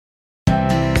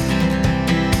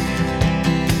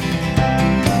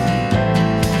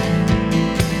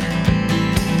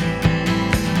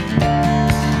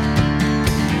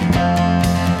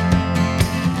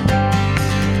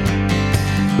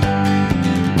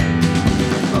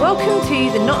Welcome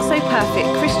to the Not So Perfect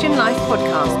Christian Life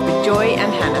podcast with Joy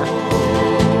and Hannah.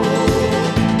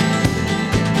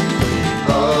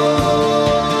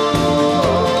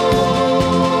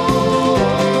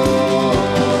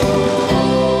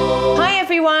 Hi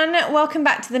everyone, welcome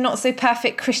back to the Not So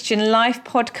Perfect Christian Life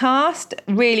podcast.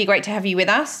 Really great to have you with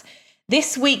us.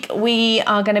 This week we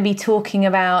are going to be talking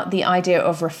about the idea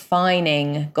of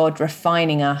refining, God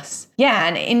refining us. Yeah,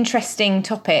 an interesting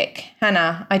topic.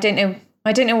 Hannah, I don't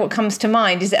know what comes to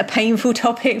mind. Is it a painful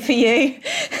topic for you?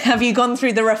 Have you gone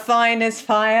through the refiner's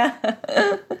fire?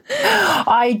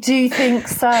 I do think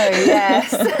so,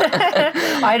 yes.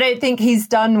 I don't think he's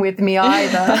done with me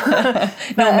either.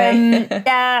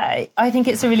 Yeah, I think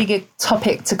it's a really good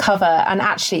topic to cover. And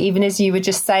actually, even as you were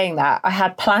just saying that, I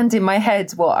had planned in my head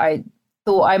what I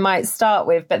thought I might start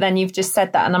with, but then you've just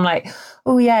said that and I'm like,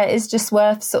 oh yeah, it's just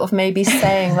worth sort of maybe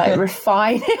saying like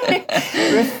refining.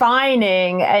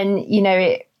 And you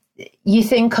know, you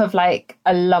think of like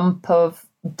a lump of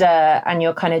dirt and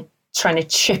you're kind of trying to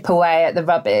chip away at the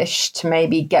rubbish to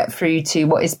maybe get through to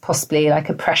what is possibly like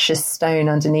a precious stone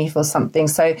underneath or something.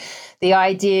 So the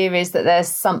idea is that there's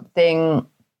something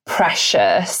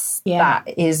precious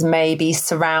that is maybe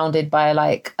surrounded by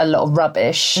like a lot of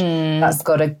rubbish that's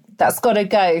got to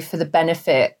go for the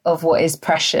benefit of what is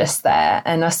precious there.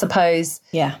 And I suppose,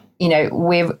 you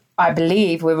know, I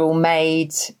believe we're all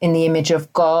made in the image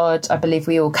of God. I believe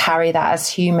we all carry that as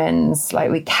humans.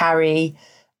 Like we carry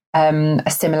a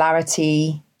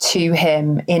similarity to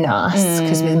him in us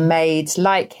because we're made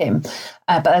like him.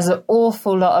 But there's an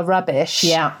awful lot of rubbish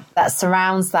that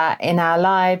surrounds that in our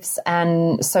lives.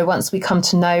 And so once we come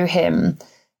to know him,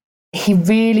 he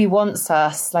really wants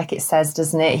us, like it says,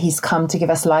 doesn't it? He's come to give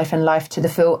us life and life to the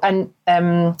full. And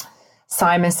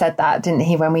Simon said that, didn't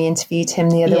he, when we interviewed him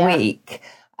the other week?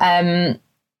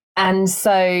 And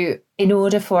so in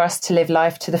order for us to live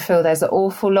life to the full, there's an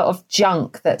awful lot of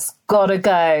junk that's got to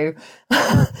go.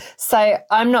 So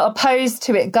I'm not opposed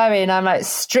to it going. I'm like,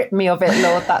 strip me of it,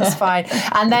 Lord, that's fine.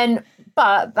 And then,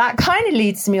 but that kind of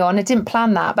leads me on. I didn't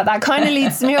plan that, but that kind of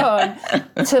leads me on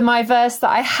to my verse that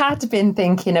I had been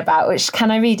thinking about, which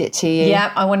can I read it to you?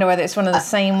 Yeah, I wonder whether it's one of the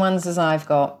same ones as I've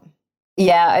got.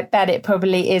 Yeah, I bet it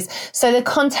probably is. So the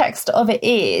context of it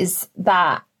is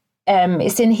that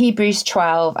it's in Hebrews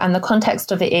 12, and the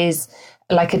context of it is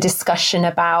like a discussion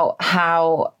about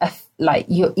how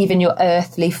even your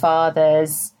earthly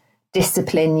fathers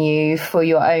discipline you for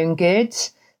your own good.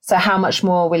 So how much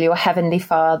more will your heavenly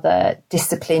Father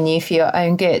discipline you for your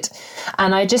own good?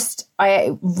 And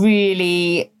I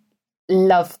really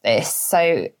love this.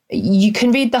 So you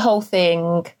can read the whole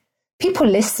thing. People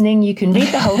listening, you can read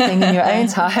the whole thing in your own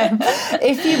time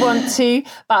if you want to.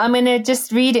 But I'm going to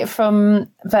just read it from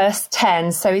verse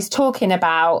 10. So he's talking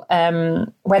about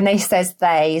when he says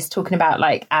he's talking about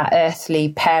like our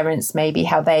earthly parents, maybe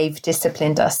how they've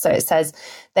disciplined us. So it says,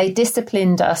 they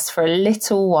disciplined us for a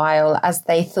little while as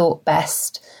they thought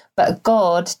best. But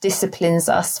God disciplines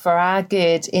us for our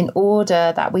good in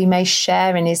order that we may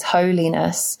share in his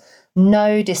holiness.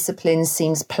 No discipline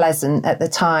seems pleasant at the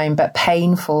time, but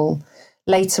painful.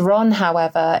 Later on,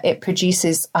 however, it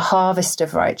produces a harvest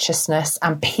of righteousness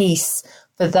and peace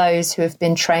for those who have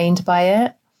been trained by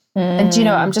it. And you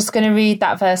know, I'm just going to read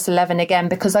that verse 11 again,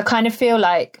 because I kind of feel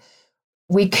like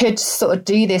we could sort of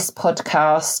do this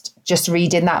podcast just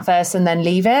reading that verse and then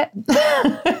leave it.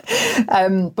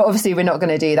 But obviously we're not going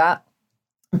to do that.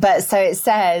 But so it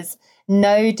says,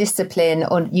 no discipline,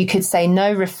 or you could say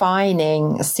no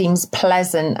refining, seems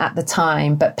pleasant at the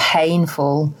time, but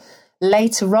painful.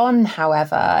 Later on,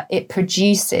 however, it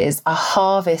produces a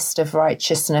harvest of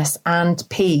righteousness and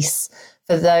peace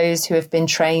for those who have been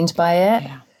trained by it.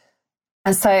 Yeah.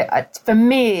 And so for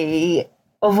me,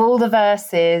 of all the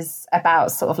verses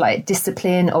about sort of like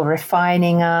discipline or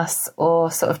refining us or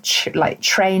sort of like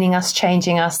training us,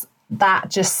 changing us, that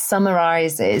just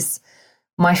summarizes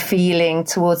my feeling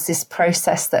towards this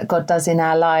process that God does in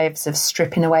our lives of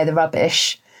stripping away the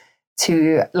rubbish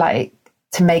to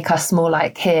make us more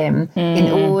like him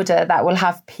in order that we'll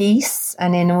have peace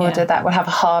and in order that we'll have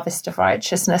a harvest of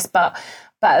righteousness. But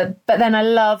then I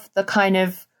love the kind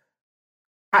of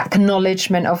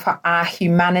acknowledgement of our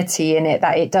humanity in it,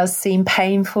 that it does seem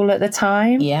painful at the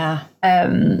time. Yeah.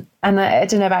 And I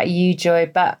don't know about you, Joy,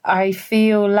 but I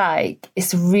feel like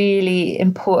it's really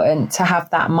important to have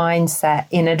that mindset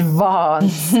in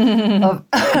advance of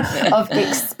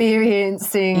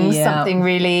experiencing something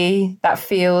really that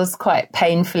feels quite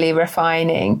painfully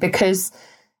refining, because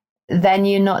then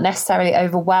you're not necessarily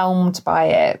overwhelmed by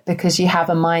it because you have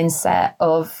a mindset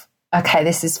of, okay,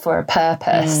 this is for a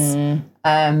purpose.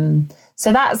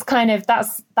 So that's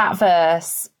that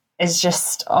verse is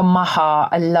just on my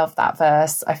heart. I love that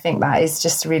verse. I think that is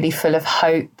just really full of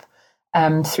hope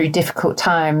through difficult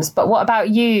times. But what about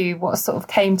you? What sort of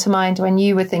came to mind when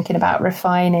you were thinking about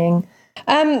refining?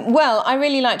 Well, I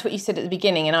really liked what you said at the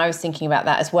beginning, and I was thinking about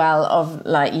that as well, of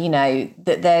like, you know,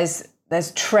 that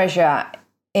there's treasure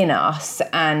in us,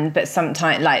 but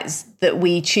sometimes like that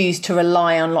we choose to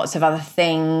rely on lots of other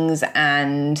things,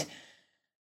 and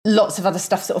lots of other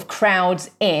stuff sort of crowds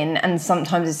in, and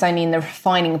sometimes it's only in the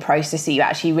refining process that you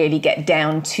actually really get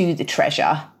down to the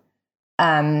treasure,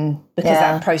 because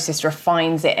that process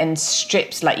refines it and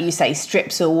strips, like you say,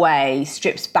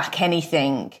 strips back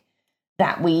anything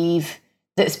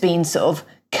that's been sort of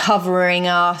covering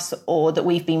us or that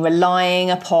we've been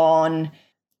relying upon.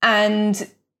 And,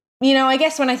 you know, I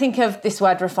guess when I think of this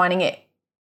word refining,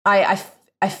 I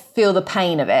feel the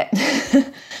pain of it.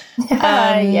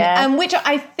 And which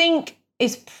I think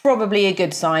is probably a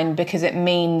good sign, because it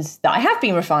means that I have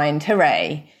been refined.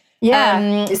 Hooray.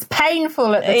 Yeah, it's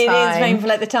painful at the time. It is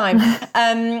painful at the time.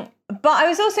 But I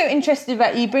was also interested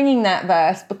about you bringing that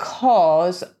verse,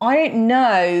 because I don't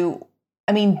know,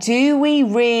 I mean, do we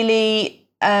really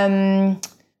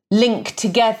link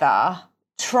together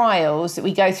trials that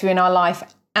we go through in our life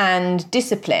and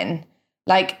discipline?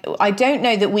 Like, I don't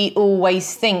know that we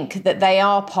always think that they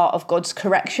are part of God's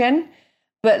correction.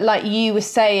 But like you were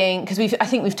saying, because I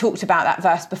think we've talked about that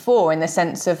verse before, in the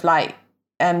sense of like,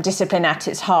 discipline at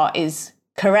its heart is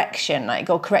correction, like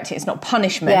God correcting. It's not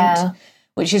punishment,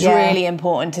 which is really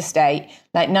important to state.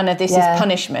 Like, none of this is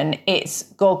punishment. It's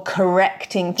God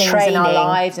correcting things in our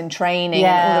lives and training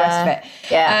and all the rest of it.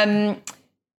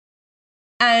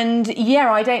 And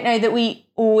I don't know that we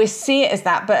always see it as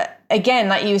that. But again,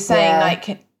 like you were saying,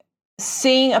 like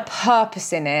seeing a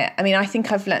purpose in it. I mean, I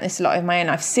think I've learnt this a lot in my own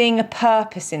life. Seeing a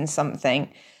purpose in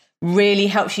something really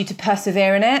helps you to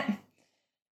persevere in it.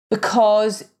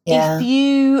 Because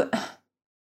I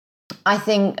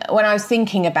think when I was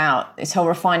thinking about this whole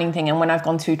refining thing, and when I've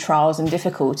gone through trials and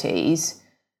difficulties,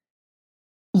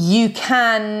 you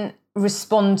can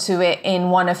respond to it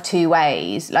in one of two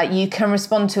ways. Like, you can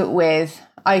respond to it with,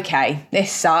 okay,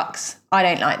 this sucks, I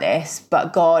don't like this,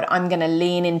 but God, I'm going to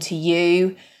lean into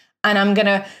you, and I'm going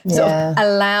to sort of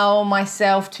allow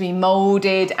myself to be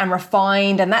molded and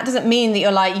refined. And that doesn't mean that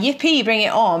you're like, yippee, bring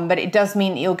it on. But it does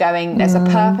mean that you're going, there's a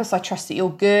purpose. I trust that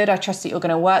you're good. I trust that you're going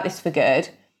to work this for good.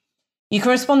 You can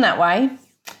respond that way.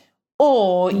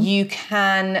 Or you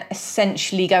can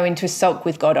essentially go into a sulk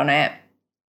with God on it,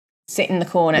 sit in the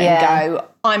corner and go,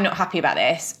 I'm not happy about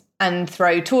this, and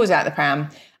throw tours out the pram.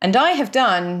 And I have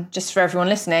done, just for everyone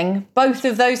listening, both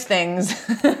of those things.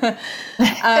 But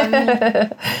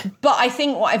I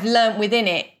think what I've learned within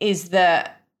it is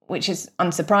that, which is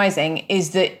unsurprising,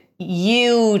 is that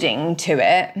yielding to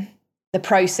it, the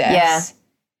process,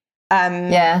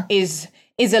 is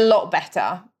a lot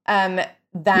better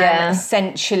than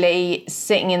essentially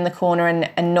sitting in the corner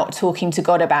and not talking to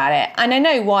God about it. And I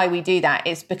know why we do that.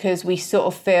 It's because we sort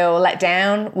of feel let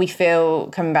down. We feel,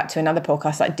 coming back to another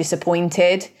podcast, like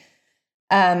disappointed.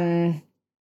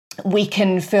 We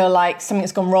can feel like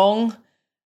something's gone wrong.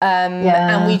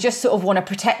 And we just sort of want to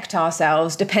protect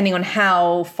ourselves, depending on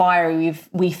how fiery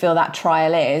we feel that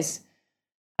trial is.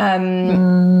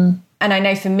 And I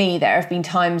know for me, there have been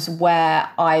times where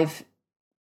I've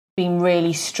been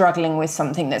really struggling with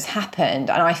something that's happened,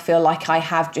 and I feel like I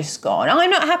have just gone, I'm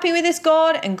not happy with this,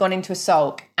 God, and gone into a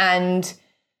sulk. And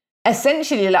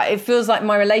essentially, like, it feels like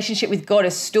my relationship with God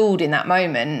has stalled in that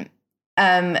moment.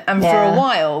 And for a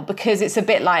while, because it's a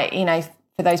bit like, you know,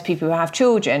 for those people who have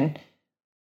children,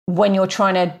 when you're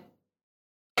trying to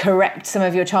correct some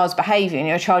of your child's behaviour and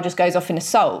your child just goes off in a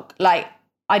sulk, like,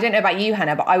 I don't know about you,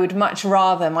 Hannah, but I would much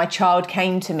rather my child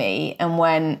came to me and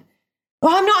went,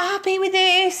 well, I'm not happy with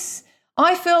this.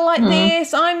 I feel like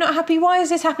this. I'm not happy. Why is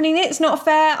this happening? It's not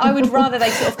fair. I would rather they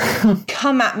sort of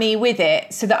come at me with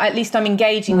it, so that at least I'm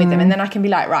engaging with them, and then I can be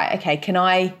like, right, okay, can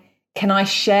I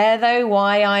share though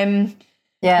why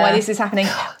this is happening?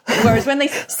 Whereas when they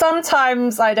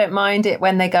sometimes I don't mind it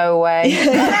when they go away.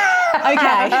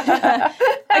 Okay, but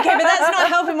that's not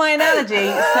helping my analogy.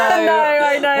 So no,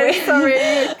 I know. Sorry,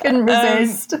 I couldn't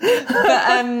resist.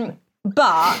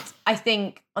 But I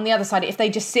think on the other side, if they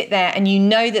just sit there and you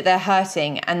know that they're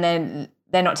hurting, and then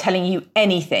they're not telling you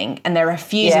anything, and they're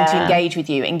refusing to engage with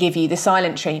you and give you the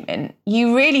silent treatment,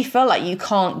 you really feel like you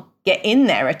can't get in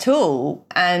there at all.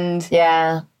 And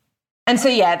so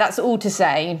that's all to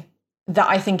say that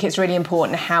I think it's really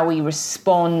important how we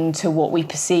respond to what we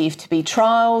perceive to be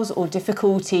trials or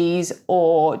difficulties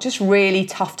or just really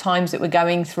tough times that we're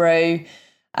going through.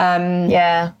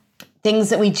 Things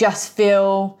that we just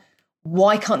feel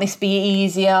why can't this be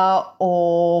easier?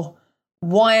 Or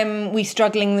why am we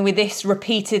struggling with this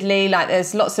repeatedly? Like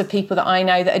there's lots of people that I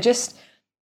know that are just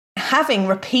having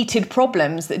repeated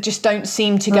problems that just don't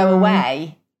seem to go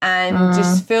away, and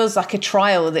just feels like a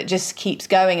trial that just keeps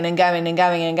going and going and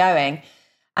going and going.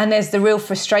 And there's the real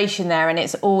frustration there. And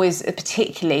it's always,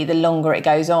 particularly the longer it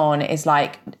goes on, is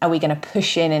like, are we going to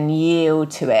push in and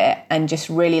yield to it and just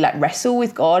really like wrestle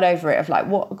with God over it, of like,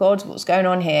 what's going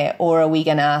on here? Or are we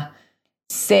going to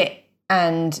sit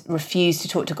and refuse to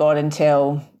talk to God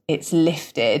until it's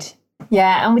lifted?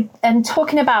 Yeah. And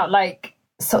talking about like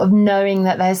sort of knowing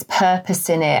that there's purpose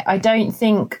in it, I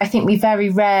think we very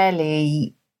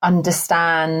rarely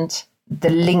understand the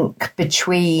link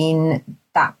between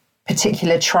that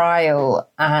particular trial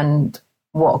and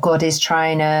what God is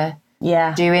trying to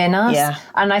do in us. Yeah.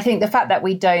 And I think the fact that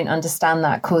we don't understand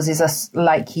that causes us,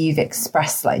 like you've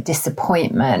expressed, like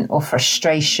disappointment or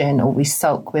frustration, or we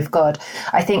sulk with God.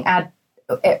 I think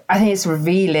it's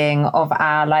revealing of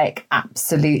our like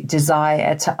absolute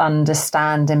desire to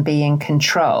understand and be in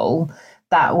control,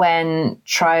 that when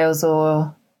trials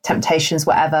or temptations,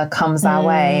 whatever comes our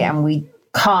way and we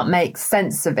can't make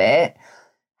sense of it,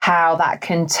 how that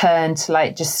can turn to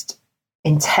like just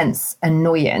intense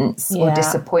annoyance or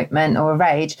disappointment or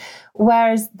rage.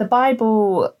 Whereas the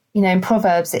Bible, in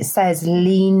Proverbs, it says,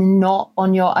 lean not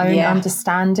on your own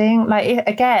understanding. Like,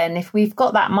 again, if we've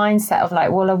got that mindset of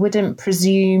like, well, I wouldn't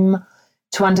presume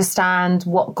to understand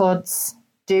what God's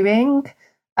doing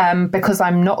because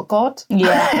I'm not God.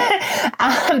 Yeah.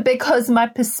 And because my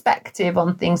perspective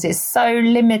on things is so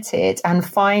limited and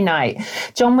finite.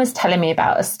 John was telling me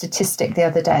about a statistic the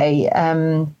other day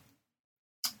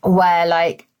where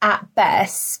like at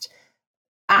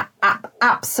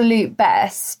absolute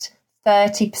best,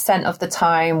 30% of the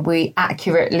time we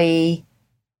accurately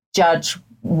judge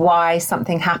why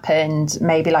something happened,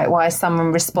 maybe like why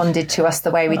someone responded to us the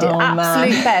way we did.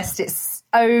 Absolute best, it's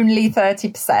only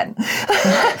 30%.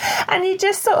 And you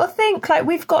just sort of think like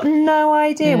we've got no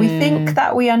idea. We think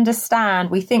that we understand,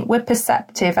 we think we're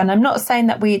perceptive, and I'm not saying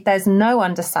that there's no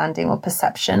understanding or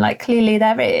perception, like clearly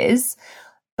there is,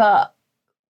 but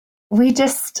we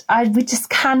just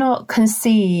cannot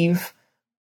conceive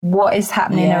what is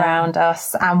happening around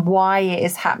us and why it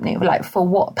is happening, like for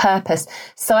what purpose.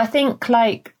 So I think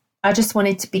like I just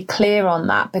wanted to be clear on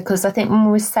that, because I think when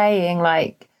we're saying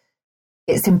like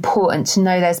it's important to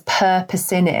know there's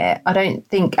purpose in it, I don't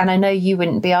think, and I know you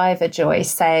wouldn't be either, Joy,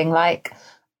 saying like,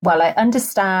 well, I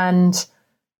understand.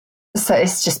 So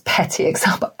it's just petty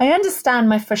example. I understand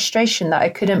my frustration that I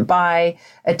couldn't buy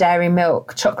a Dairy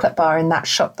Milk chocolate bar in that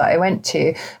shop that I went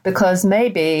to, because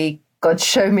maybe God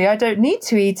showed me I don't need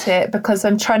to eat it because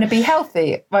I'm trying to be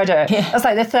healthy. I don't. Yeah. That's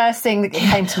like the first thing that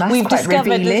came to mind. We've quite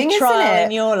discovered revealing, this trial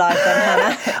in your life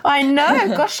then, Hannah. I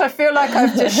know. Gosh, I feel like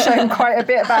I've just shown quite a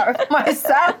bit about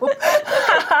myself.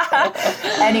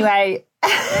 Anyway,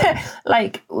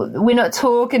 like we're not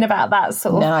talking about that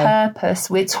sort of purpose.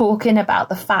 We're talking about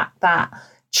the fact that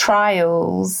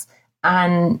trials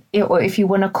or if you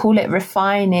want to call it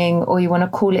refining or you want to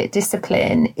call it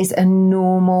discipline, is a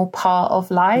normal part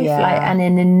of life, like an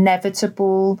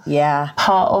inevitable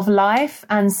part of life.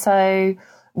 And so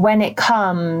when it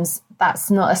comes, that's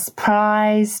not a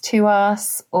surprise to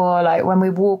us. Or like when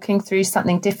we're walking through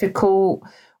something difficult,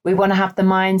 we want to have the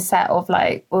mindset of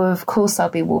like, well, of course I'll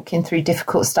be walking through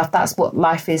difficult stuff. That's what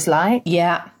life is like.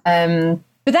 Yeah.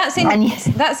 But that's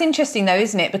interesting though,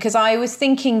 isn't it? Because I was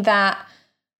thinking that,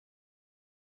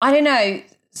 I don't know,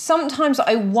 sometimes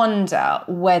I wonder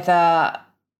whether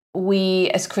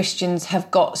we as Christians have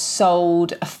got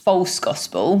sold a false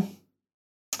gospel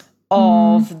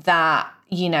of that,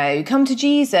 come to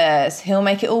Jesus, he'll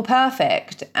make it all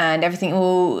perfect and everything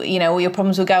will, all your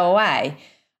problems will go away.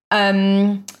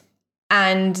 And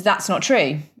that's not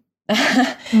true.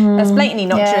 That's blatantly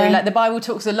not true. Like the Bible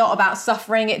talks a lot about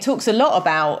suffering. It talks a lot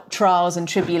about trials and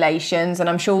tribulations. And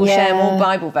I'm sure we'll share more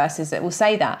Bible verses that will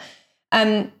say that.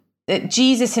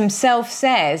 Jesus himself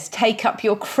says, take up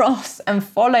your cross and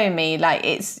follow me. Like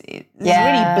it's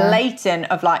really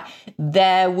blatant of like,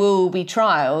 there will be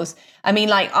trials. I mean,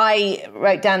 like I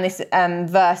wrote down this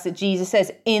verse that Jesus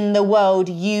says, in the world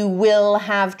you will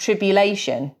have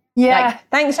tribulation. Yeah. Like,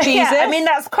 thanks, Jesus. I mean,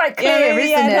 that's quite clear,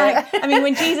 isn't it? Like, I mean,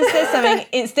 when Jesus says something,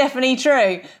 it's definitely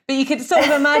true. But you could sort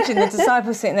of imagine the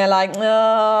disciples sitting there like,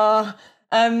 oh.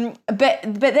 But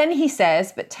then he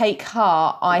says, but take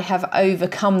heart, I have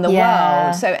overcome the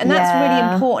world. So, and that's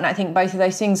really important. I think both of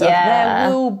those things there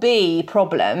will be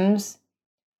problems,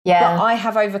 but I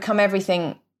have overcome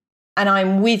everything and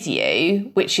I'm with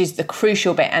you, which is the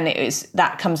crucial bit. And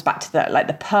that comes back to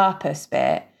the purpose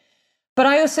bit. But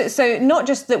I also, so not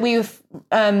just that we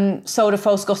were sold a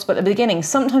false gospel at the beginning.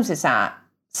 Sometimes it's that.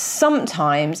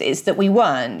 Sometimes it's that we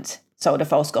weren't sold a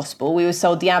false gospel. We were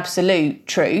sold the absolute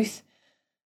truth.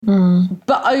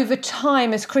 But over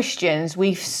time as Christians,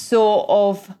 we've sort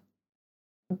of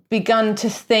begun to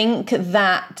think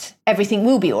that everything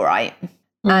will be all right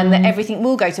and that everything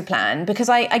will go to plan. Because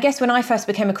I guess when I first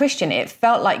became a Christian, it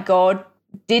felt like God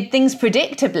did things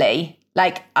predictably.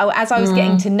 Like as I was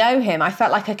getting to know him, I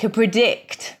felt like I could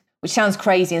predict, which sounds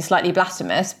crazy and slightly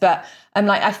blasphemous, but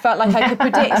I felt like I could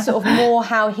predict sort of more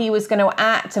how he was going to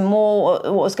act and more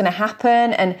what was going to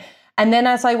happen. And then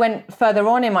as I went further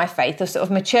on in my faith, or sort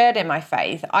of matured in my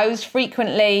faith, I was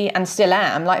frequently, and still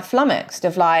am, like flummoxed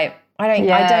of like, I don't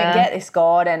get this,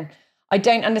 God, and I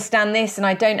don't understand this and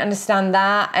I don't understand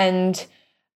that. And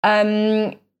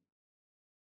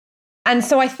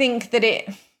so I think that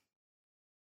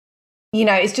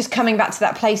it's just coming back to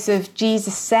that place of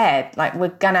Jesus said, like, we're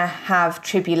going to have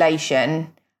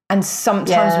tribulation. And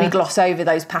sometimes we gloss over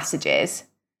those passages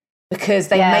because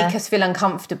they make us feel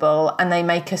uncomfortable and they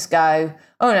make us go,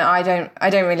 oh no, I don't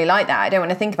really like that. I don't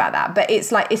want to think about that. But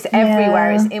it's like, it's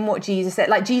everywhere. It's in what Jesus said,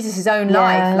 like Jesus' own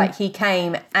life, like he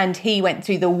came and he went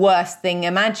through the worst thing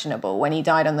imaginable when he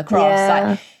died on the cross.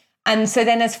 Like, and so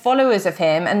then as followers of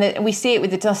him, and we see it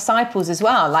with the disciples as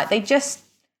well, like they just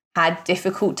had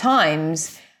difficult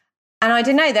times. And I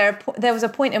don't know, there was a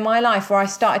point in my life where I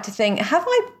started to think, have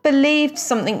I believed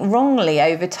something wrongly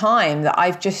over time, that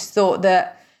I've just thought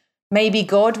that maybe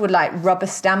God would like rubber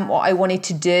stamp what I wanted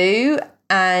to do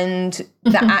and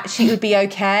that actually it would be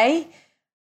okay.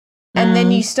 And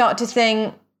then you start to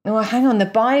think, well, hang on, the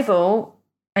Bible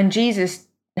and Jesus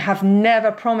have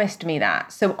never promised me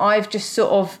that. So I've just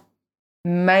sort of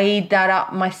made that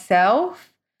up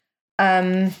myself.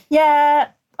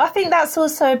 I think that's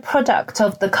also a product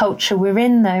of the culture we're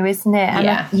in, though, isn't it?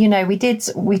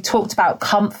 And, we talked about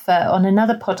comfort on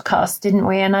another podcast, didn't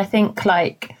we? And I think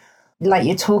like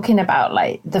you're talking about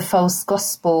like the false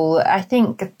gospel, I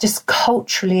think just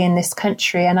culturally in this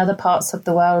country and other parts of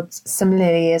the world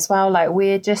similarly as well, like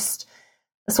that's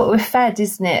what we're fed,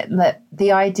 isn't it? That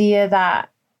the idea that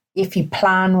if you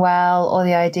plan well, or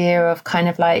the idea of kind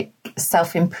of like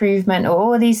self-improvement, or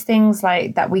all these things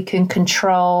like that we can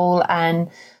control and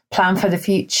plan for the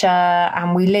future,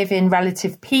 and we live in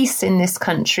relative peace in this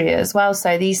country as well.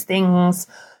 So these things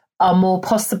are more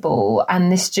possible,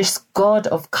 and this just God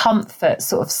of comfort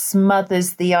sort of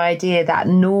smothers the idea that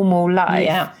normal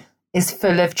life is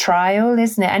full of trial,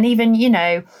 isn't it? And even,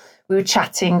 we were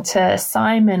chatting to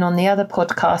Simon on the other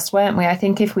podcast, weren't we? I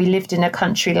think if we lived in a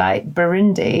country like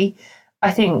Burundi,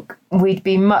 I think we'd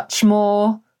be much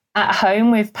more at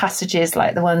home with passages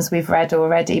like the ones we've read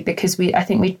already, because I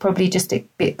think we'd probably just be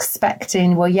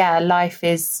expecting,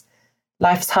 life's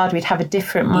hard. We'd have a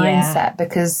different mindset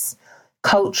because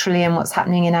culturally and what's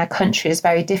happening in our country is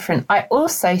very different. I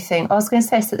also think, I was going to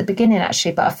say this at the beginning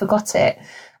actually, but I forgot it.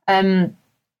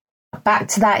 Back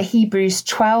to that Hebrews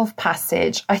 12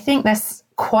 passage, I think there's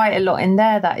quite a lot in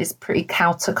there that is pretty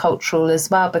countercultural as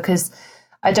well, because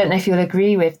I don't know if you'll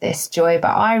agree with this, Joy,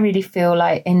 but I really feel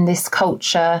like in this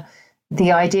culture,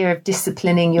 the idea of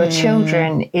disciplining your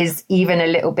children is even a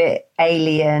little bit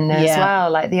alien as well.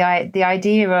 Like the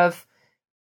idea of,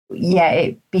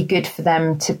 it'd be good for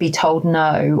them to be told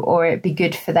no, or it'd be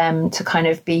good for them to kind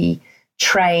of be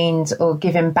trained or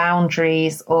given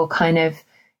boundaries, or kind of,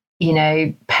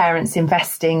 parents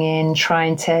investing in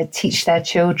trying to teach their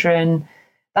children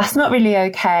that's not really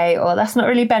okay, or that's not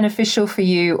really beneficial for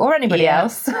you or anybody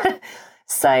else.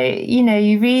 So,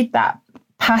 you read that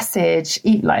passage,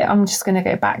 like, I'm just going to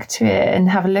go back to it and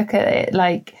have a look at it.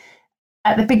 Like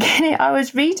at the beginning, I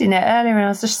was reading it earlier and I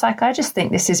was just like, I just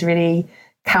think this is really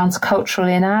countercultural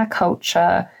in our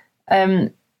culture.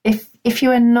 If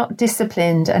you are not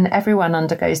disciplined, and everyone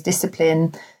undergoes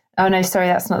discipline. Oh no, sorry,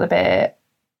 that's not the bit.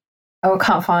 Oh, I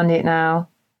can't find it now.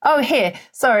 Oh, here,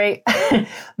 sorry.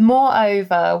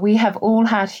 Moreover, we have all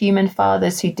had human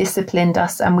fathers who disciplined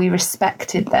us, and we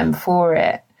respected them for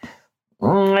it.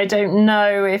 I don't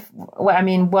know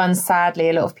one, sadly,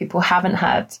 a lot of people haven't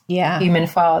had human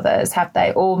fathers, have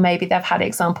they? Or maybe they've had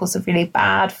examples of really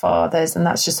bad fathers, and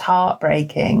that's just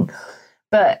heartbreaking.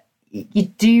 But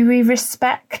do we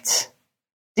respect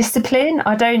discipline?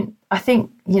 I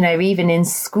think, even in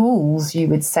schools, you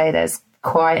would say there's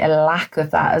quite a lack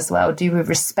of that as well. Do we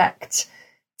respect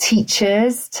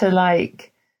teachers to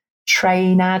like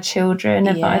train our children?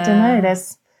 I don't know.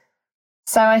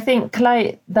 So I think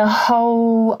like the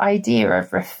whole idea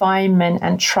of refinement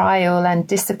and trial and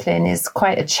discipline is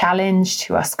quite a challenge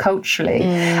to us culturally.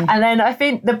 And then I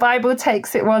think the Bible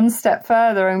takes it one step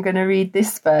further. I'm going to read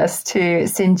this verse too.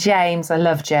 It's in James. I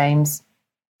love James.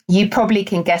 You probably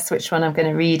can guess which one I'm going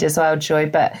to read as well, Joy,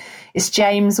 but it's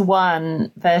James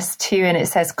 1 verse 2, and it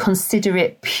says, "Consider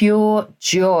it pure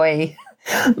joy,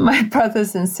 my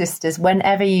brothers and sisters,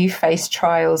 whenever you face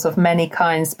trials of many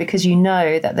kinds, because you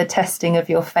know that the testing of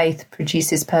your faith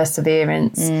produces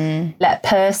perseverance. Let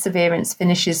perseverance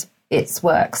finish its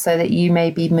work so that you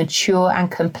may be mature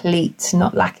and complete,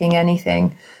 not lacking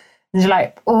anything." And you're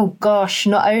like, oh gosh,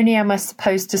 not only am I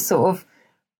supposed to sort of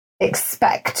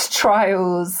expect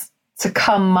trials to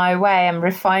come my way and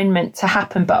refinement to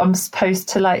happen, but I'm supposed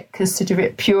to like consider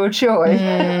it pure joy.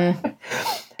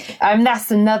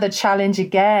 That's another challenge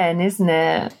again, isn't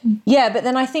it? Yeah, but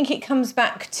then I think it comes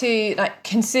back to like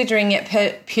considering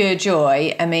it pure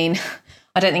joy. I mean,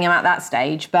 I don't think I'm at that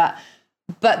stage, but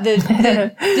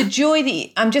the joy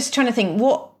that I'm just trying to think,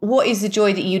 what is the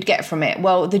joy that you'd get from it?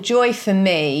 Well, the joy for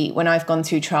me when I've gone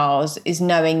through trials is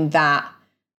knowing that,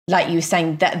 like you were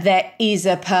saying, that there is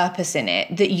a purpose in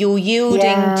it, that you're yielding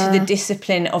to the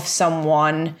discipline of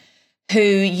someone who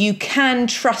you can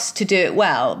trust to do it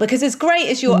well. Because as great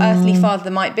as your earthly father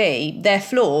might be, they're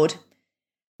flawed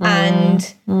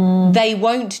and they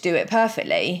won't do it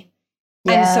perfectly.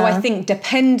 And so I think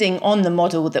depending on the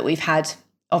model that we've had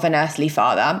of an earthly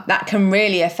father, that can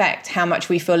really affect how much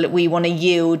we feel that we want to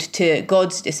yield to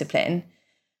God's discipline.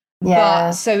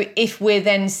 But so if we're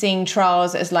then seeing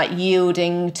trials as like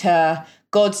yielding to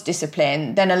God's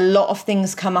discipline, then a lot of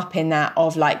things come up in that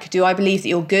of like, do I believe that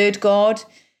you're good, God?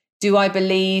 Do I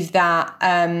believe that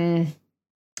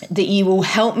that you will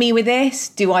help me with this?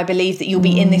 Do I believe that you'll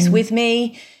be in this with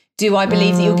me? Do I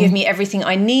believe that you'll give me everything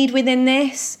I need within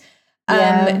this?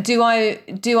 Do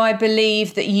I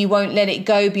believe that you won't let it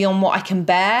go beyond what I can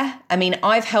bear? I mean,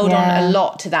 I've held on a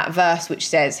lot to that verse which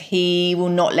says he will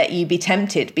not let you be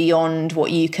tempted beyond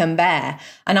what you can bear.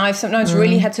 And I've sometimes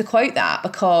really had to quote that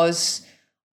because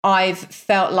I've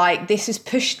felt like this has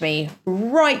pushed me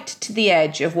right to the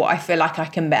edge of what I feel like I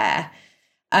can bear.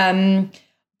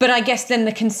 But I guess then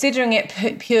the considering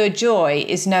it pure joy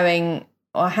is knowing,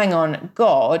 oh, hang on,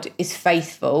 God is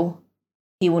faithful.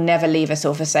 He will never leave us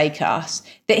or forsake us,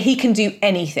 that he can do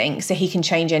anything, so he can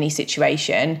change any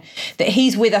situation, that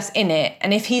he's with us in it.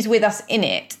 And if he's with us in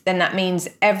it, then that means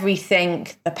everything,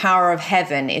 the power of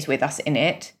heaven is with us in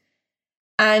it.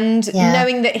 And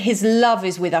knowing that his love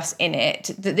is with us in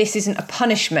it, that this isn't a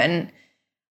punishment.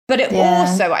 But it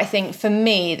also, I think, for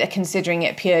me, the considering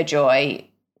it pure joy,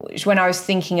 which when I was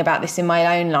thinking about this in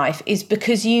my own life, is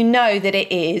because you know that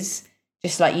it is,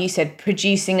 just like you said,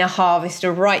 producing a harvest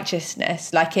of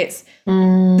righteousness. Like it's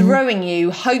throwing you,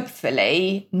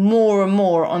 hopefully, more and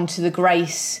more onto the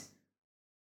grace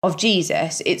of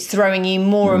Jesus. It's throwing you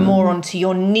more and more onto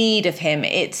your need of him.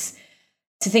 It's,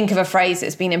 to think of a phrase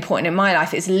that's been important in my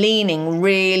life, it's leaning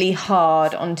really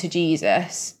hard onto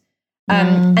Jesus.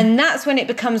 And that's when it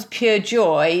becomes pure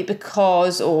joy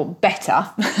because, or better.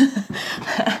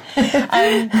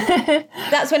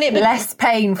 That's when it less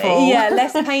painful. Yeah,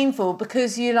 less painful,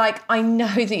 because you're like, I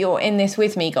know that you're in this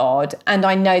with me, God, and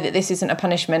I know that this isn't a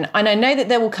punishment, and I know that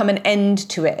there will come an end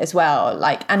to it as well.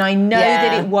 Like, and I know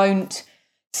that it won't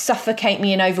suffocate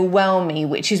me and overwhelm me,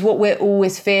 which is what we're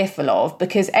always fearful of,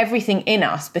 because everything in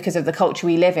us, because of the culture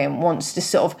we live in, wants to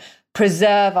sort of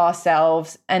preserve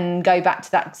ourselves and go back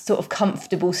to that sort of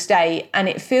comfortable state. And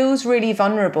it feels really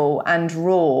vulnerable and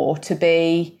raw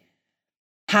to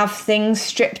have things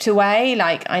stripped away.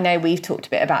 Like, I know we've talked a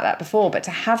bit about that before, but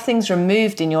to have things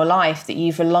removed in your life that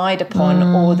you've relied upon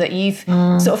or that you've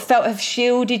sort of felt have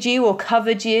shielded you or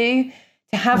covered you,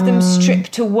 to have them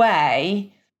stripped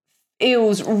away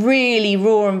feels really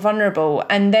raw and vulnerable.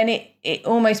 And then it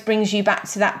almost brings you back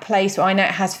to that place where I know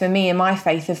it has for me in my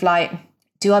faith of like,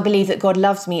 do I believe that God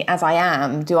loves me as I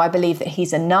am? Do I believe that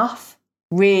he's enough?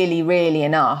 Really, really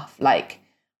enough? Like,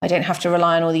 I don't have to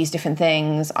rely on all these different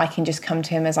things. I can just come to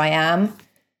him as I am.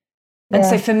 And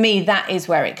so for me, that is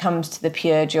where it comes to the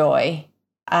pure joy.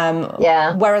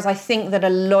 Whereas I think that a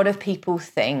lot of people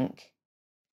think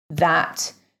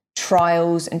that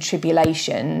trials and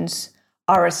tribulations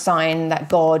are a sign that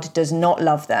God does not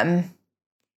love them,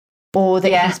 or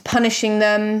that he's punishing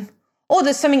them, or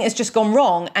there's something that's just gone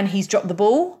wrong and he's dropped the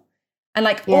ball. And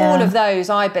like all of those,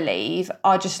 I believe,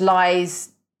 are just lies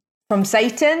from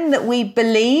Satan that we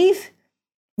believe.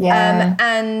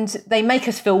 And they make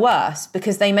us feel worse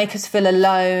because they make us feel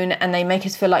alone, and they make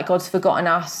us feel like God's forgotten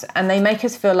us, and they make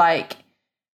us feel like,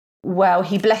 well,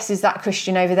 he blesses that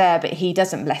Christian over there, but he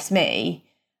doesn't bless me.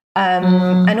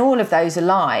 And all of those are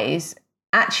lies.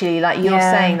 Actually, like you're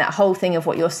saying, that whole thing of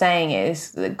what you're saying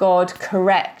is that God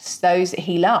corrects those that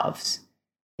he loves.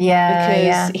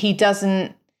 Yeah. Because he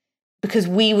doesn't, because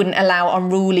we wouldn't allow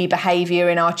unruly behavior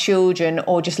in our children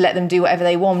or just let them do whatever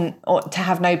they want or to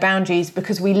have no boundaries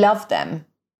because we love them.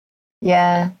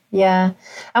 Yeah.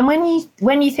 And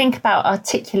when you think about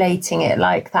articulating it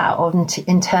like that,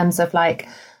 in terms of like,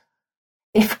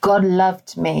 if God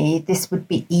loved me, this would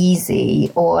be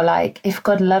easy, or like, if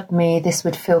God loved me, this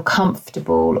would feel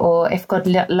comfortable, or if God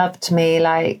loved me,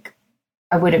 like,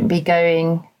 I wouldn't be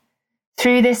going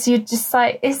through this. You're just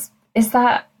like, is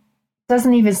that,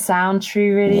 doesn't even sound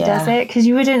true, really, does it? Because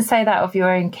you wouldn't say that of your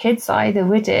own kids either,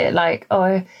 would it? Like,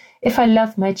 oh, if I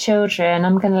love my children,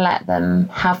 I'm going to let them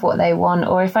have what they want,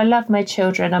 or if I love my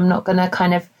children, I'm not going to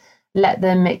kind of let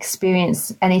them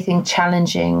experience anything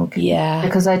challenging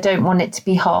because I don't want it to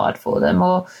be hard for them.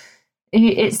 Or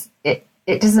it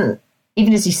doesn't,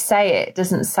 even as you say it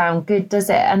doesn't sound good, does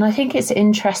it? And I think it's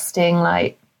interesting,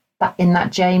 like that in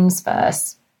that James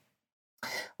verse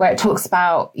where it talks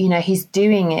about, you know, he's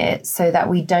doing it so that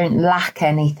we don't lack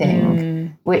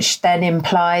anything, which then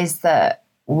implies that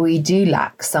we do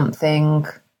lack something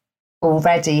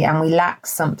already, and we lack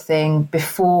something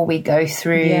before we go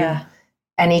through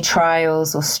any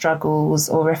trials or struggles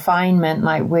or refinement.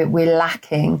 Like we're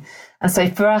lacking. And so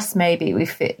for us, maybe we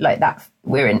feel like that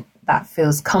we're in that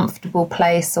feels comfortable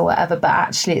place or whatever, but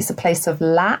actually it's a place of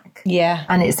lack.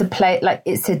 And it's a place, like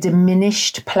it's a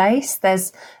diminished place.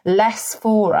 There's less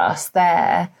for us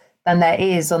there than there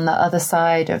is on the other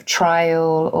side of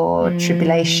trial or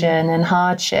tribulation and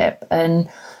hardship. And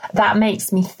that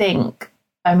makes me think,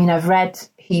 I mean, I've read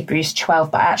Hebrews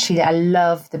 12, but actually I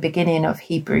love the beginning of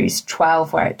Hebrews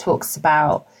 12 where it talks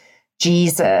about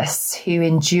Jesus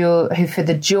who for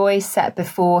the joy set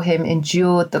before him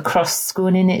endured the cross,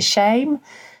 scorning its shame.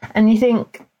 And you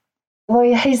think,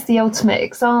 well, he's the ultimate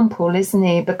example, isn't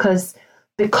he? Because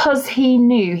he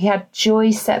knew he had joy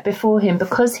set before him,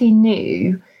 because he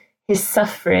knew his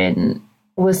suffering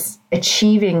was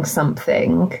achieving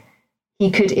something, he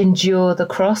could endure the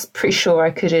cross. Pretty sure I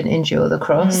couldn't endure the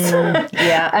cross. Glad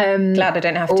I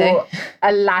don't have to.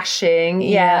 A lashing,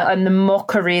 and the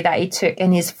mockery that he took,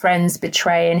 and his friends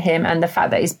betraying him, and the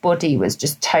fact that his body was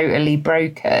just totally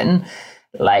broken.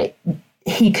 Like,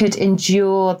 he could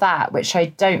endure that, which I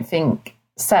don't think,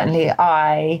 certainly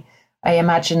I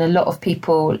imagine a lot of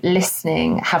people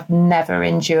listening have never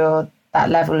endured that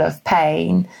level of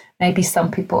pain. Maybe some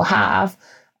people have.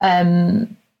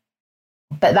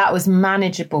 But that was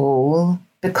manageable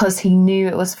because he knew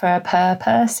it was for a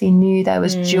purpose. He knew there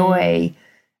was joy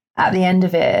at the end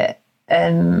of it.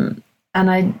 And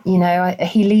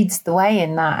he leads the way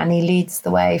in that, and he leads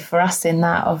the way for us in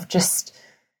that of just,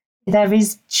 there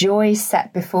is joy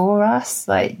set before us.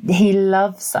 Like, he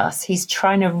loves us. He's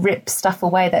trying to rip stuff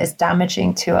away that is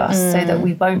damaging to us so that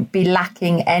we won't be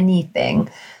lacking anything.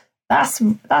 That's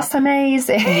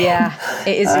amazing. Yeah,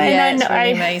 it is. It's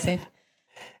really amazing.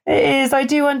 It is. I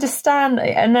do understand.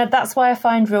 And that's why I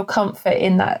find real comfort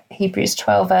in that Hebrews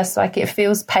 12 verse. Like, it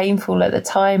feels painful at the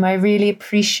time. I really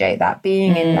appreciate that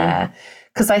being in there,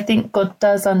 because I think God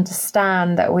does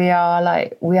understand that we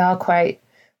are quite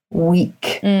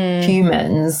weak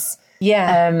humans.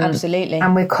 Yeah, absolutely.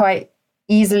 And we're quite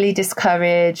easily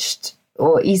discouraged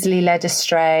or easily led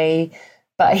astray.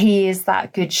 But he is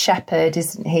that good shepherd,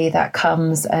 isn't he, that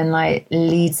comes and like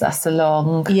leads us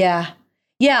along.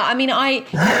 Yeah, I mean,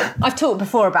 I've talked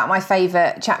before about my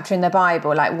favourite chapter in the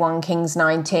Bible, like 1 Kings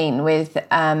 19, with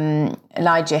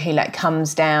Elijah, who like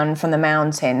comes down from the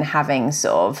mountain having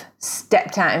sort of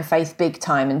stepped out in faith big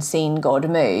time and seen God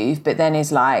move, but then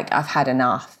is like, I've had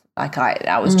enough. Like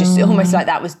that was just almost like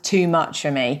that was too much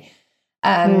for me.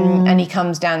 And he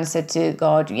comes down and said to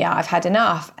God, I've had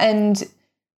enough. And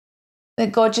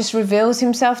that God just reveals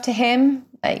himself to him,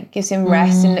 like gives him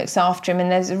rest and looks after him.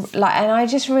 And and I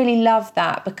just really love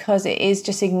that, because it is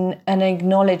just an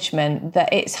acknowledgement that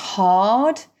it's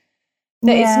hard,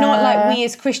 that it's not like we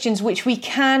as Christians, which we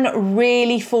can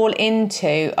really fall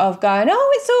into, of going,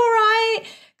 oh, it's all right,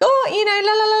 God,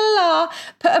 la, la, la, la,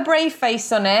 put a brave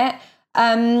face on it.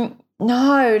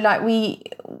 No, like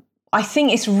I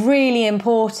think it's really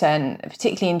important,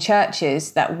 particularly in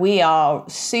churches, that we are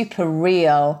super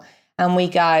real. And we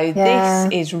go, this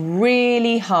is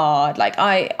really hard. Like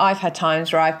I've had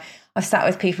times where I've sat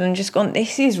with people and just gone,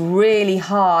 this is really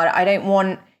hard. I don't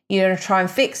want you to try and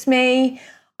fix me.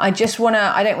 I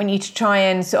don't want you to try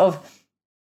and sort of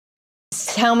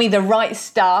tell me the right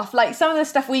stuff. Like some of the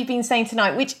stuff we've been saying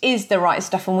tonight, which is the right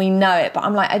stuff and we know it. But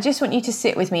I'm like, I just want you to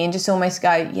sit with me and just almost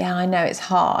go, yeah, I know it's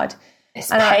hard. It's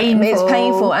painful. It's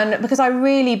painful. And because I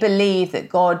really believe that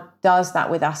God does that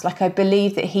with us. Like, I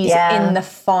believe that he's in the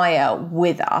fire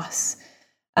with us.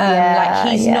 Like,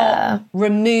 he's not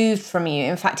removed from you.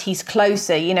 In fact, he's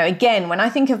closer. You know, again, when I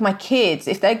think of my kids,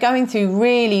 if they're going through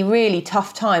really, really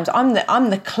tough times, I'm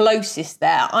the closest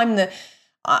there. I'm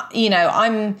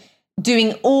I'm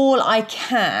doing all I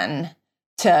can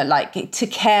to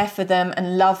care for them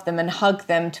and love them and hug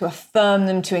them, to affirm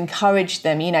them, to encourage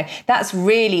them. You know, that's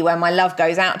really when my love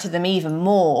goes out to them even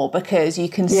more, because you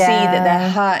can see that they're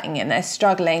hurting and they're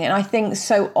struggling. And I think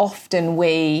so often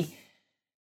we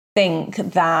think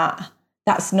that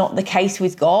that's not the case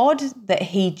with God, that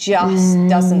he just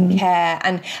doesn't care.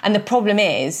 And the problem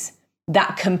is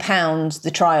that compounds the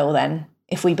trial then,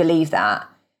 if we believe that,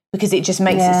 because it just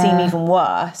makes it seem even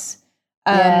worse.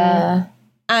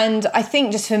 And I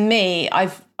think just for me,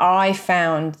 I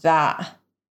found that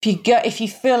if you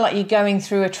feel like you're going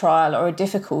through a trial or a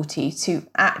difficulty, to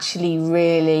actually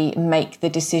really make the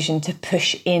decision to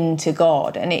push into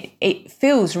God. And it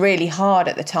feels really hard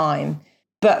at the time,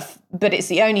 but it's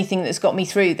the only thing that's got me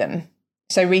through them.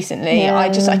 So recently,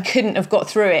 I couldn't have got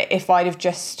through it if I'd have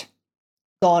just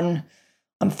gone,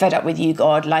 I'm fed up with you,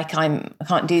 God, like I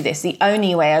can't do this. The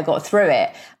only way I got through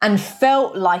it and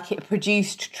felt like it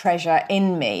produced treasure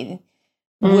in me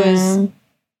was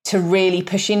to really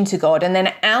push into God. And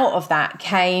then out of that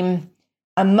came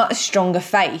a much stronger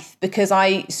faith, because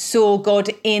I saw God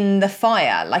in the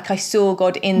fire, like I saw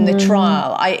God in the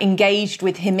trial. I engaged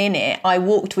with him in it. I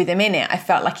walked with him in it. I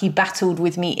felt like he battled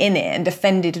with me in it and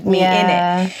defended me in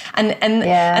it.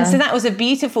 And so that was a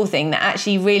beautiful thing that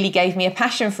actually really gave me a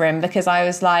passion for him, because I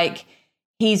was like,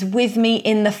 he's with me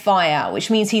in the fire,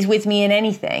 which means he's with me in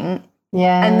anything.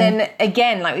 Yeah. And then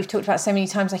again, like we've talked about so many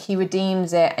times, like he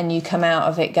redeems it and you come out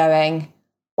of it going,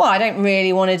 well, I don't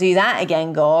really want to do that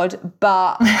again, God,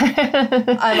 but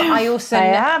I also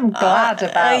am glad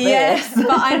about this. Yes,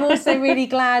 but I'm also really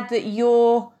glad that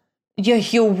you're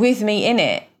with me in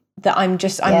it. That I'm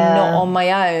not on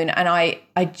my own, and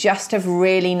I just have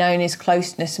really known his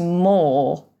closeness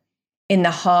more in the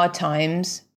hard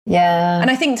times. Yeah, and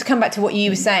I think to come back to what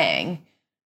you were saying,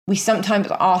 we sometimes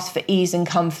ask for ease and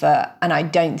comfort, and I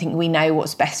don't think we know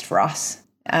what's best for us.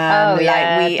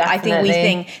 I think we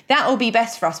think that will be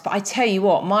best for us, but I tell you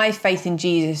what, my faith in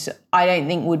Jesus, I don't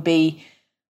think would be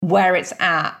where it's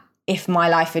at if my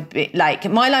life had been like,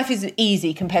 my life is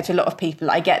easy compared to a lot of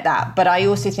people. I get that, but I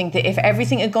also think that if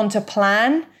everything had gone to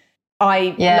plan,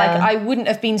 I wouldn't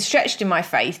have been stretched in my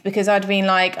faith, because I'd been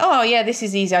like, oh yeah, this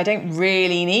is easy. I don't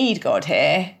really need God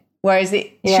here. Whereas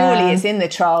surely it's in the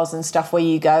trials and stuff where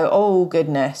you go, oh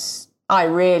goodness, I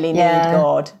really need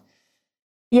God.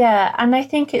 Yeah, and I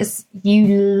think it's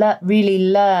really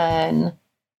learn.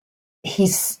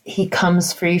 He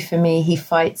comes through for me. He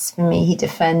fights for me. He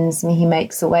defends me. He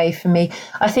makes a way for me.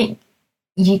 I think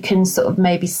you can sort of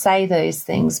maybe say those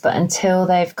things, but until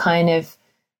they've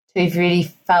really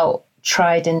felt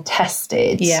tried and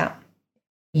tested,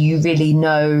 you really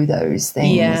know those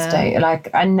things. Don't you? Like,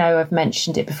 I know I've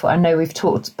mentioned it before. I know we've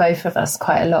talked, both of us,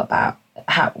 quite a lot about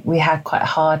how we had quite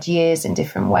hard years in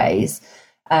different ways.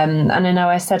 And I know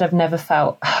I said I've never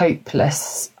felt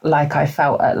hopeless like I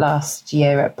felt at last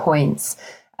year at points.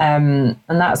 And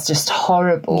that's just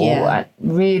horrible,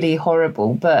 really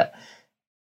horrible. But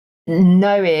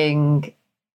knowing,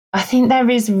 I think there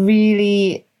is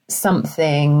really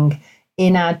something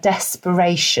in our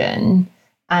desperation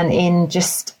and in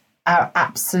just our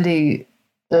absolute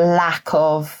lack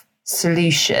of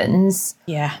solutions.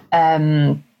 Yeah.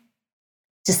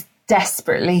 Just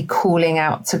desperately calling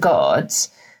out to God.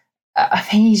 I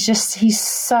think he's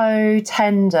so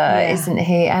tender, isn't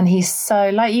he? And he's so,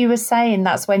 like you were saying,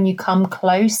 that's when you come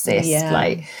closest.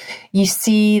 Like, you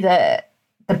see that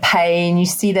the pain, you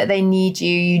see that they need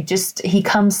you. He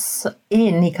comes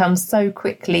so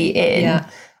quickly in.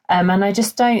 And I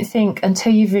just don't think,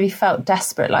 until you've really felt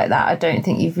desperate like that, I don't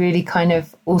think you've really kind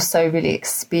of also really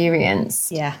experienced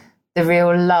the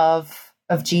real love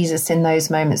of Jesus in those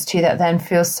moments too, that then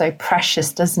feels so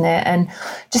precious, doesn't it? And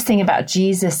just thinking about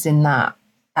Jesus in that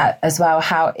as well,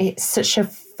 how it's such a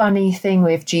funny thing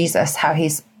with Jesus, how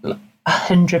he's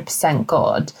 100%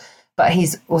 God, but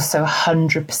he's also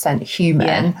 100%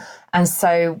 human. And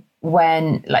so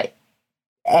when like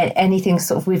anything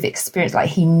sort of we've experienced, like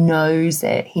he knows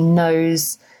it, he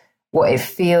knows what it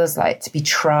feels like to be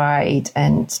tried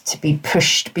and to be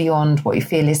pushed beyond what you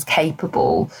feel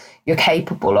you're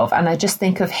capable of. And I just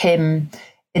think of him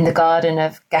in the Garden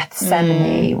of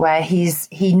Gethsemane, where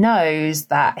he knows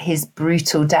that his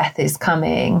brutal death is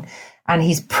coming, and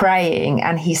he's praying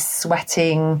and he's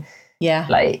sweating,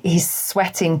 like he's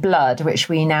sweating blood, which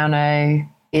we now know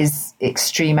is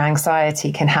extreme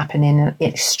anxiety, can happen in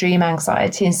extreme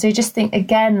anxiety. And so just think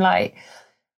again, like,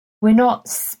 we're not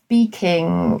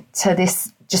speaking to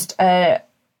this just a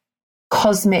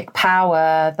cosmic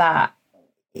power that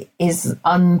is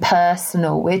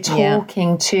unpersonal. We're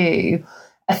talking to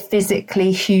a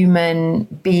physically human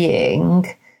being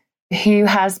who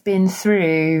has been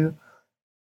through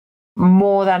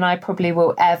more than I probably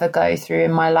will ever go through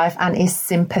in my life and is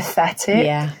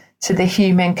sympathetic to the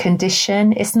human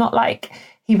condition. It's not like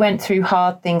he went through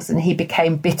hard things and he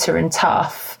became bitter and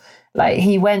tough. Like,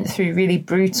 he went through really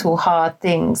brutal, hard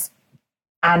things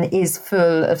and is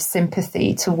full of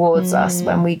sympathy towards us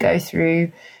when we go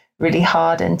through really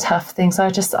hard and tough things.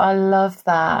 I love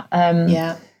that.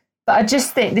 But I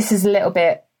just think this is a little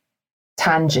bit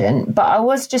tangent, but I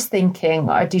was just thinking,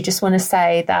 I do just want to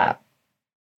say that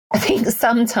I think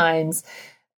sometimes,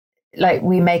 like,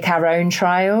 we make our own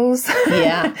trials.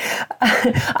 Yeah.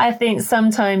 I think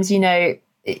sometimes, you know,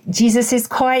 Jesus is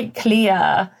quite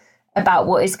clear about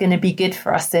what is going to be good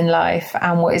for us in life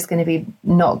and what is going to be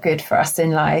not good for us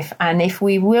in life. And if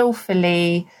we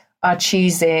willfully are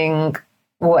choosing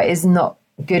what is not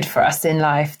good for us in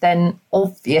life, then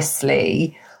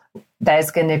obviously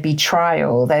there's going to be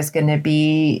trial, there's going to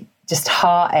be just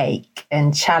heartache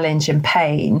and challenge and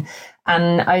pain.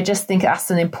 And I just think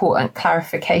that's an important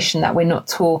clarification, that we're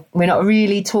not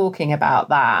really talking about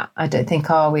that. I don't think,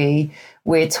 are we?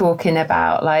 We're talking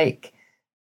about, like,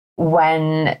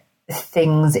 when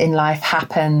things in life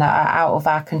happen that are out of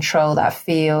our control, that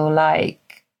feel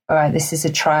like, all right, this is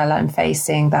a trial I'm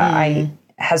facing that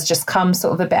has just come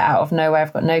sort of a bit out of nowhere,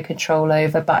 I've got no control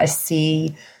over, but I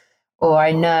see, or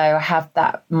I know, I have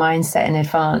that mindset in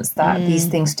advance that these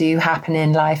things do happen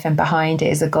in life, and behind it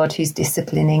is a God who's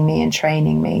disciplining me and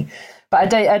training me.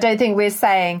 But I don't think we're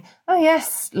saying, oh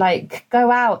yes, like,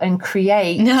 go out and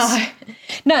create. No,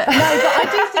 but I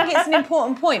do think it's an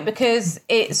important point, because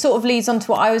it sort of leads on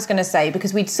to what I was going to say,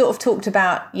 because we'd sort of talked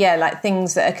about, like,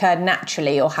 things that occurred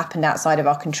naturally or happened outside of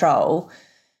our control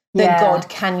that God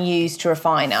can use to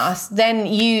refine us. Then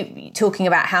you talking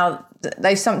about how,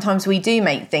 though sometimes we do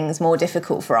make things more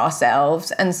difficult for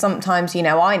ourselves, and sometimes,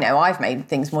 I know I've made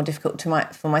things more difficult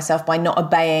for myself by not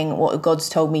obeying what God's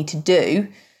told me to do.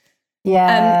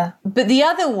 Yeah. But the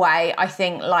other way I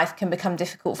think life can become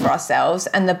difficult for ourselves,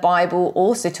 and the Bible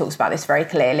also talks about this very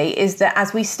clearly, is that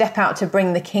as we step out to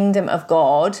bring the kingdom of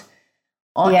God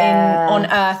on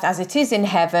earth as it is in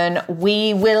heaven,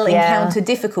 we will encounter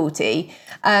difficulty.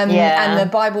 And the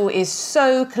Bible is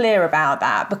so clear about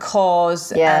that,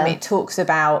 because it talks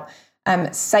about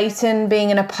Satan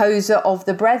being an opposer of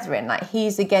the brethren. Like,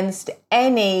 he's against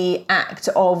any act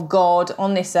of God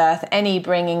on this earth, any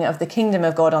bringing of the kingdom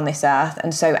of God on this earth.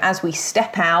 And so as we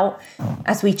step out,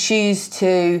 as we choose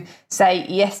to say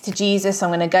yes to Jesus,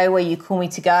 I'm going to go where you call me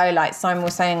to go, like Simon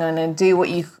was saying, I'm going to do what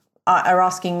you are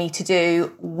asking me to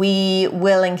do, we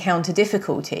will encounter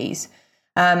difficulties.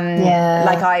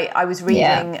 Like I was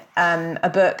reading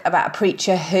a book about a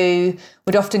preacher who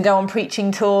would often go on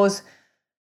preaching tours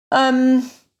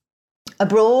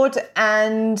abroad,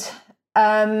 and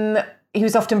he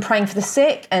was often praying for the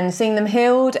sick and seeing them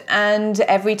healed, and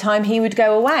every time he would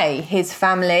go away, his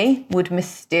family would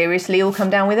mysteriously all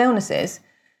come down with illnesses.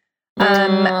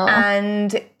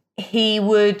 And he'd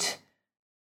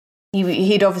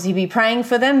obviously be praying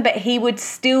for them, but he would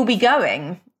still be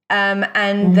going.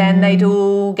 And then they'd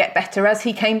all get better as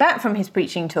he came back from his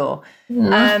preaching tour.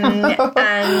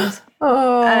 That's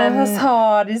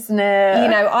hard, isn't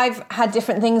it? I've had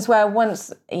different things where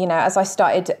once, as I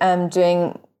started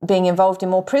being involved in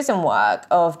more prison work,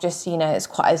 of just, it's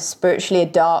quite spiritually a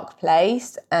dark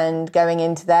place, and going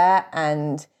into there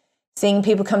and seeing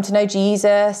people come to know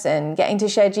Jesus and getting to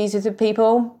share Jesus with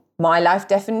people, my life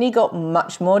definitely got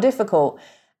much more difficult.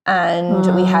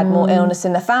 And we had more illness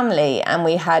in the family, and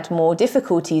we had more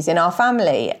difficulties in our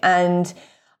family. And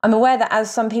I'm aware that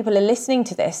as some people are listening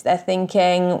to this, they're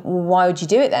thinking, why would you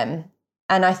do it then?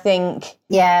 And I think,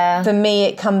 for me,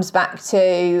 it comes back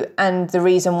to, and the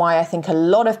reason why I think a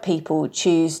lot of people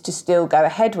choose to still go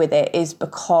ahead with it is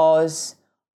because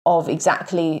of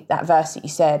exactly that verse that you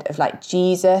said, of like,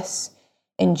 Jesus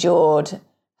endured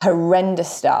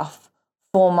horrendous stuff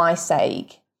for my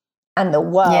sake, and the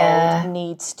world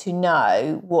needs to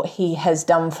know what he has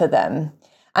done for them.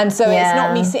 And so it's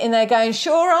not me sitting there going,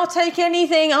 sure, I'll take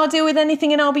anything, I'll deal with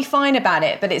anything and I'll be fine about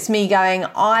it. But it's me going,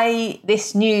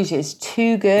 this news is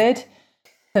too good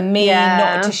for me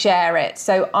not to share it.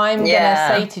 So I'm going to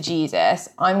say to Jesus,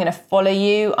 I'm going to follow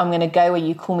you. I'm going to go where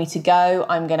you call me to go.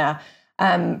 I'm going to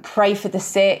pray for the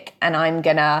sick, and I'm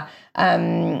going to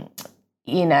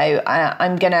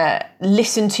I'm going to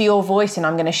listen to your voice and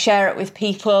I'm going to share it with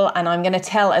people and I'm going to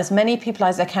tell as many people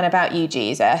as I can about you,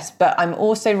 Jesus. But I'm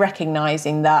also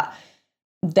recognizing that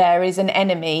there is an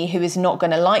enemy who is not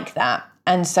going to like that.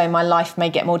 And so my life may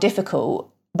get more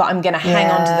difficult, but I'm going to hang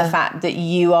on to the fact that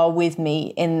you are with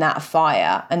me in that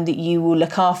fire and that you will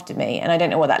look after me. And I don't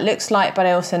know what that looks like, but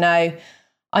I also know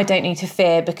I don't need to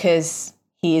fear because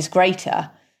he is greater.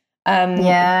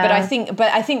 But I think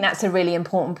that's a really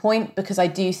important point, because I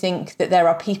do think that there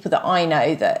are people that I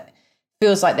know that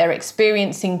feels like they're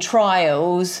experiencing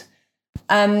trials,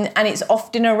 and it's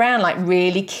often around like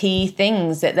really key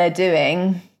things that they're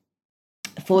doing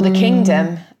for the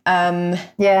kingdom. And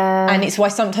it's why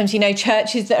sometimes,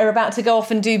 churches that are about to go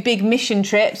off and do big mission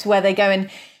trips where they go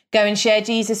and share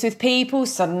Jesus with people,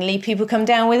 suddenly people come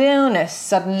down with illness,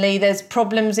 suddenly there's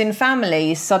problems in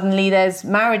families, suddenly there's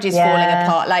marriages falling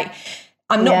apart. Like,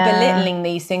 I'm not belittling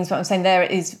these things, but I'm saying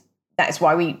that's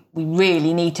why we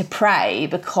really need to pray,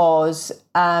 because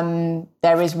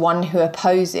there is one who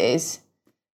opposes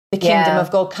the kingdom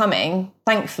of God coming.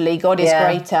 Thankfully, God is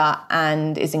greater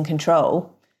and is in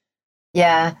control.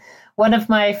 Yeah. One of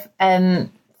my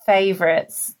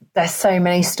favourites, there's so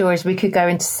many stories. We could go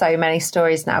into so many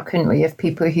stories now, couldn't we, of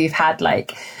people who've had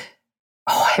like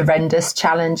horrendous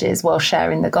challenges while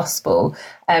sharing the gospel.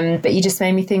 But you just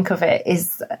made me think of it.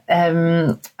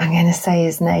 I'm going to say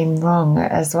his name wrong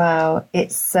as well.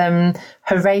 It's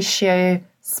Horatio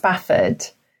Spafford,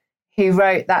 who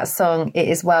wrote that song, It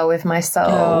Is Well With My Soul.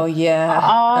 Oh,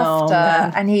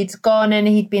 yeah. And he'd gone and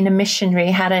he'd been a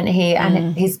missionary, hadn't he?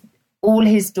 And all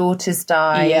his daughters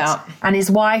died, and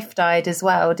his wife died as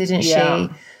well, didn't she?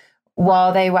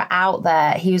 While they were out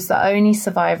there, he was the only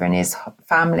survivor in his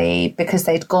family because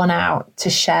they'd gone out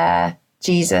to share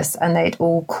Jesus and they'd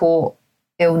all caught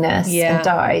illness and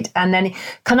died. And then,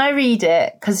 can I read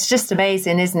it? Because it's just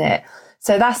amazing, isn't it?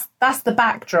 So that's the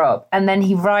backdrop. And then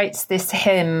he writes this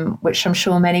hymn, which I'm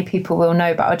sure many people will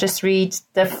know, but I'll just read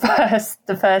the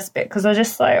first bit, because I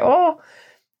just like,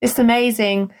 it's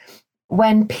amazing.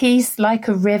 When peace like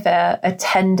a river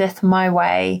attendeth my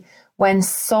way, when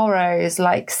sorrows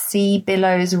like sea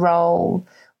billows roll,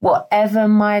 whatever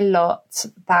my lot,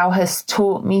 thou hast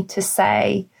taught me to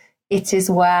say, it is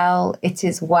well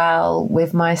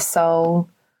with my soul.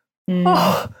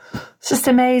 It's just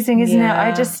amazing, isn't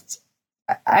it?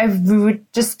 I would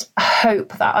just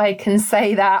hope that I can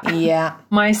say that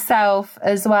myself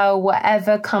as well.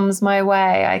 Whatever comes my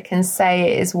way, I can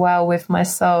say it is well with my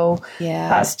soul. Yeah.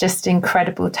 That's just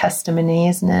incredible testimony,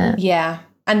 isn't it? Yeah.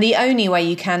 And the only way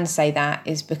you can say that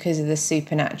is because of the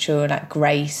supernatural like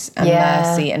grace and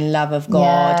mercy and love of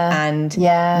God and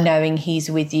knowing he's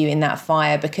with you in that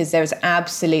fire, because there's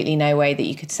absolutely no way that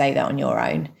you could say that on your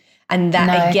own. And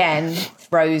that again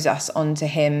throws us onto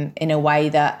him in a way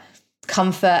that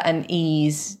comfort and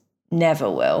ease never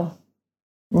will.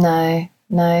 No.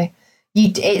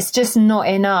 It's just not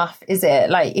enough, is it?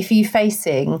 Like, if you're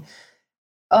facing,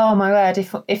 oh my word,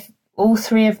 if all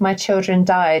three of my children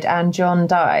died and John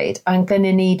died, I'm going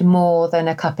to need more than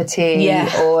a cup of tea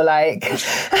or like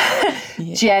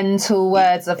gentle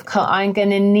words of I'm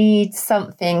going to need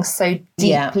something so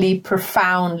deeply,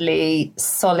 profoundly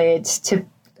solid to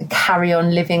carry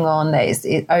on living on. That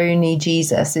it's only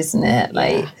Jesus, isn't it?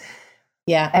 Like,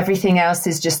 everything else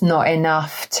is just not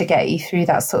enough to get you through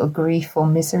that sort of grief or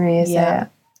misery, is it?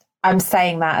 I'm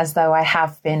saying that as though I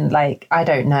have been, like, I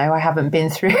don't know, I haven't been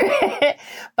through it,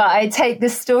 but I take the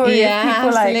story of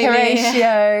people like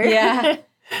Horatio. Yeah.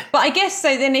 But I guess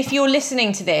so then if you're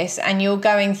listening to this and you're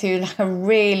going through like a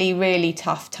really, really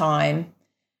tough time,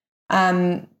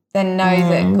 then know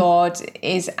that God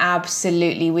is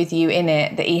absolutely with you in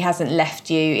it, that he hasn't left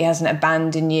you, he hasn't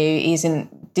abandoned you, he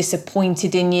isn't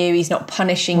disappointed in you, he's not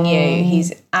punishing you,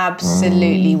 he's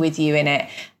absolutely with you in it,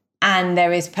 and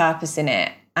there is purpose in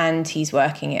it, and he's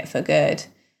working it for good.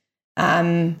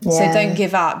 So don't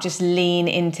give up, just lean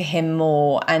into him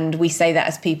more. And we say that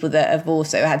as people that have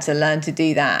also had to learn to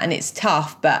do that, and it's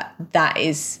tough, but that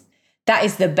is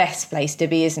the best place to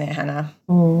be, isn't it, Hannah?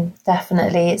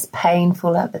 Definitely. It's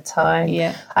painful at the time.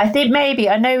 I think maybe,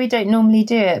 I know we don't normally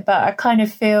do it, but I kind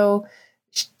of feel,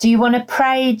 do you want to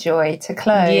pray, Joy, to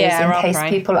close in case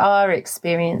people are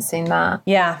experiencing that?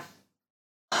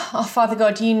 Oh, Father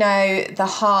God, you know the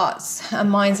hearts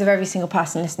and minds of every single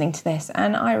person listening to this.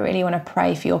 And I really want to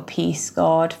pray for your peace,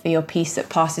 God, for your peace that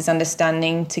passes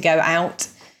understanding to go out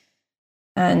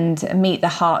and meet the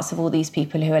hearts of all these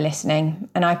people who are listening.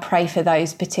 And I pray for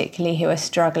those particularly who are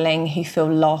struggling, who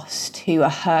feel lost, who are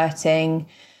hurting,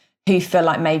 who feel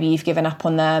like maybe you've given up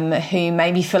on them, who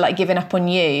maybe feel like giving up on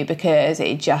you because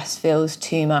it just feels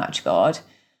too much, God.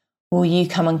 will you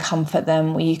come and comfort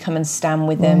them? Will you come and stand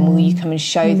with them? Will you come and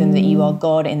show them that you are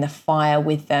God in the fire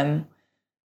with them?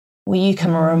 Will you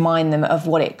come and remind them of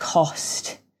what it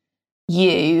cost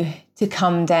you to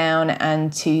come down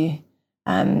and to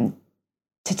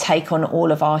take on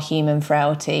all of our human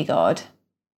frailty, God?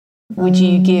 Would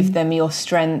you give them your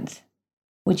strength?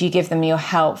 Would you give them your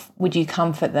help? Would you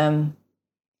comfort them?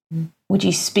 Would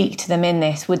you speak to them in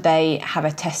this? Would they have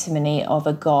a testimony of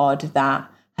a God that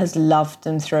has loved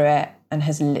them through it and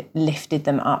has lifted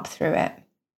them up through it?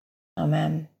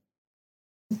 Amen.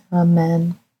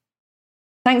 Amen.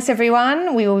 Thanks,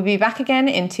 everyone. We will be back again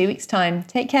in 2 weeks' time.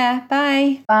 Take care.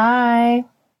 Bye. Bye.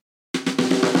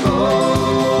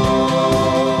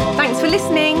 Thanks for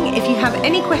listening. If you have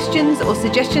any questions or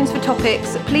suggestions for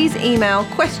topics, please email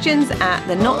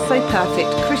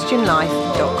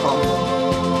questions@thenotsoperfectchristianlife.com.